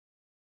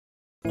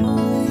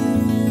¿Cuánto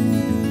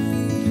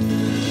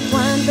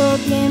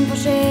tiempo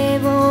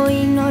llevo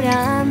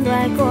ignorando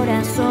al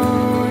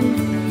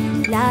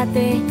corazón?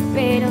 Late,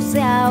 pero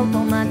se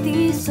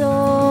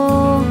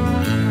automatizó.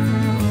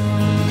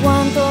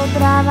 Cuánto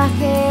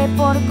trabajé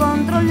por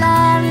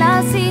controlar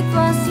la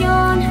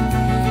situación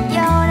y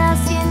ahora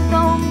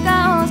siento un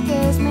caos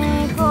que es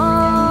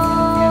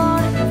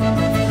mejor.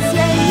 Si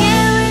el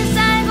miedo es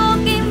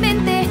algo que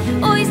inventé,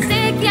 hoy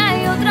sé que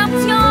hay otra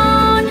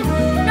opción.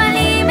 No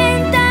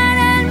alimentar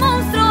al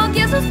monstruo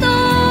que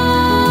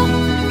asustó.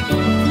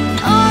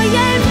 Hoy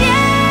el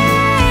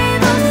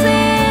miedo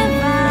se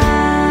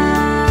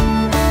va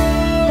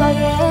y hoy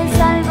es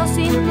algo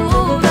sin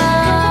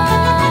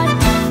lugar.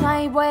 No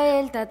hay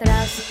vuelta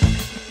atrás.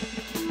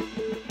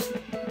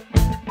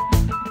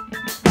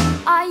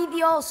 Ay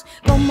Dios,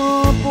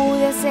 ¿cómo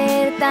pude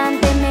ser tan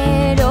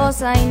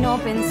temerosa y no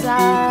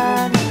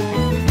pensar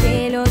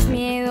que los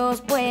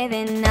miedos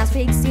pueden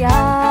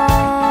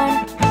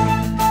asfixiar?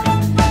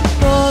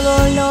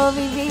 Todo lo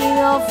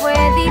vivido fue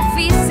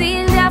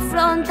difícil de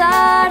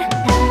afrontar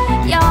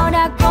y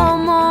ahora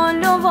 ¿cómo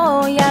lo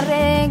voy a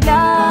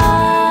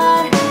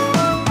arreglar?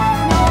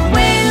 No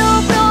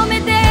puedo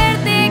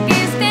prometerte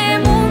que este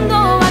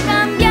mundo va a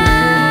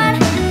cambiar,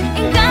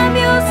 en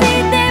cambio sí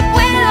te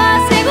puedo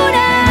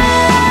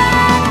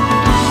asegurar.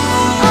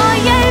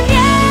 Hoy el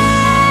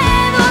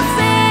miedo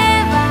se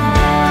va,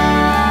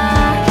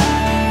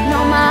 no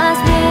más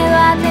miedo a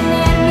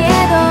tener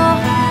miedo,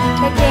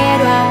 te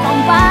quiero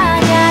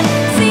acompañar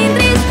sin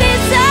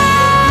tristeza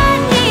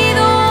ni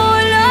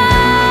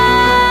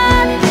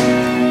dolor,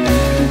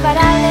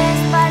 imparables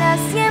para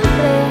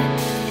siempre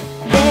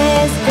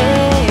desde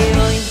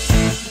hoy.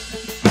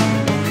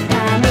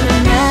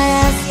 Caminar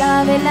hacia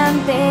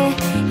adelante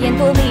y en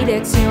tu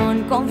dirección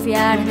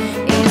confiar.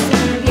 Es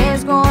un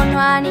riesgo no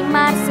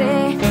animarse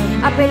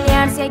a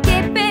pelear si hay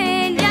que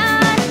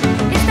pelear.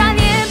 Está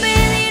bien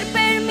pedir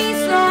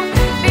permiso,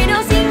 pero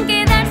sin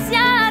quedarse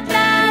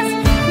atrás.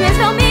 No es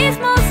lo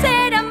mismo